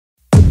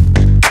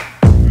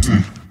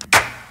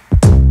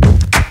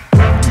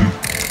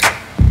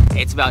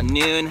It's about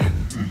noon.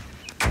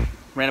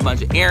 Ran a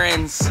bunch of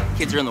errands.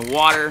 Kids are in the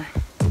water.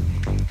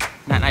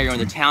 Nat and I are going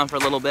to town for a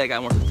little bit.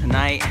 Got more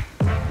tonight,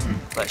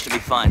 but it should be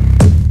fun.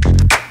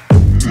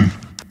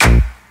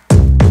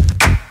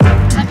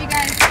 Love you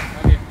guys.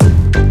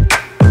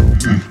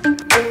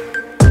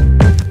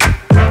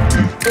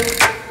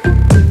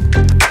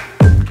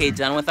 Okay,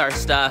 done with our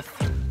stuff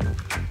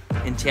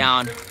in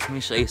town. Let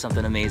me show you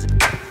something amazing.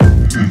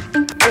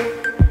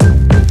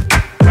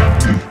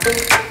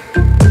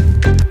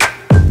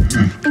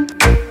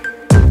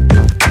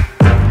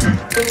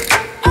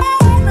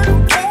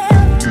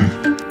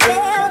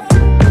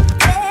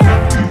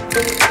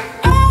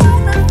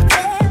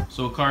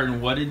 So Cardon,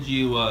 what did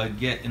you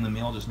get in the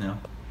mail just now?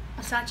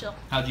 A satchel.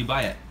 How'd you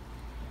buy it?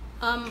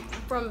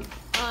 From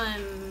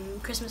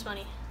Christmas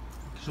money.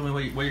 Show me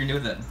what you're gonna do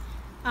with it.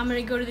 I'm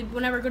gonna go to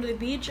whenever I go to the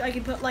beach, I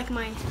can put like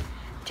my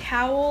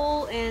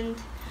towel and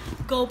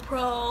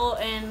GoPro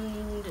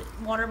and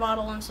water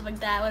bottle and stuff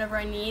like that, whatever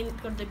I need to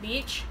go to the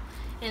beach,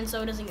 and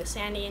so it doesn't get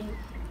sandy and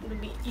it'll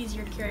be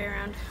easier to carry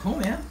around. Cool,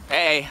 man.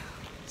 Hey,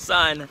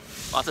 sun,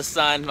 lots of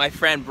sun. My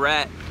friend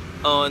Brett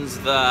owns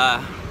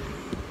the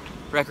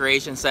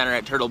recreation center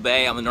at Turtle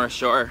Bay on the North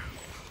Shore.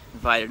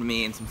 Invited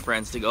me and some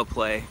friends to go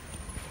play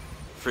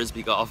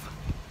Frisbee golf.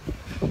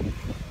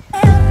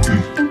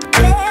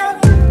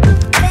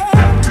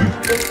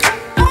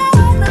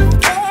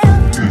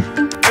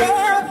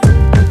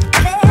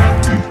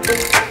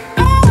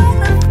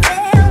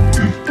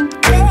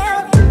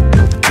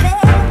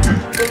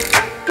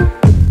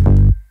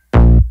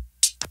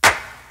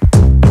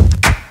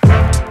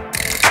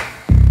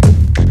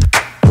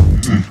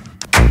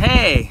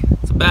 Hey,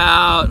 it's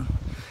about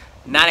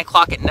 9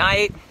 o'clock at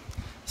night.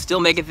 Still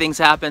making things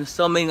happen,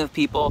 still meeting with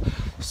people,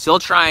 still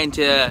trying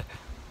to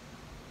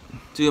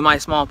do my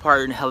small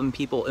part in helping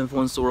people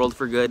influence the world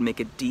for good, make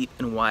a deep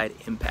and wide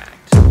impact.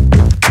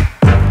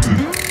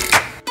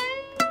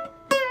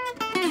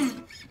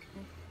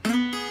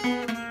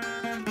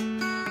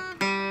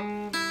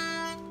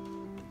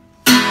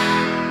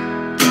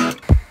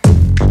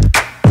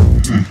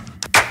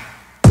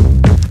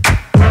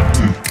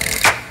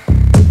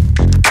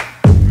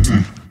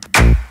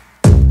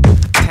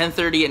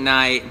 .30 at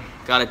night,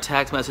 got a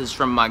text message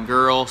from my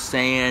girl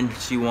saying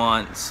she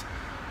wants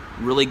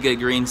really good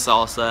green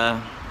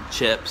salsa,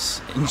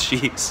 chips, and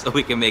cheese so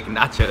we can make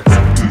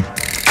nachos.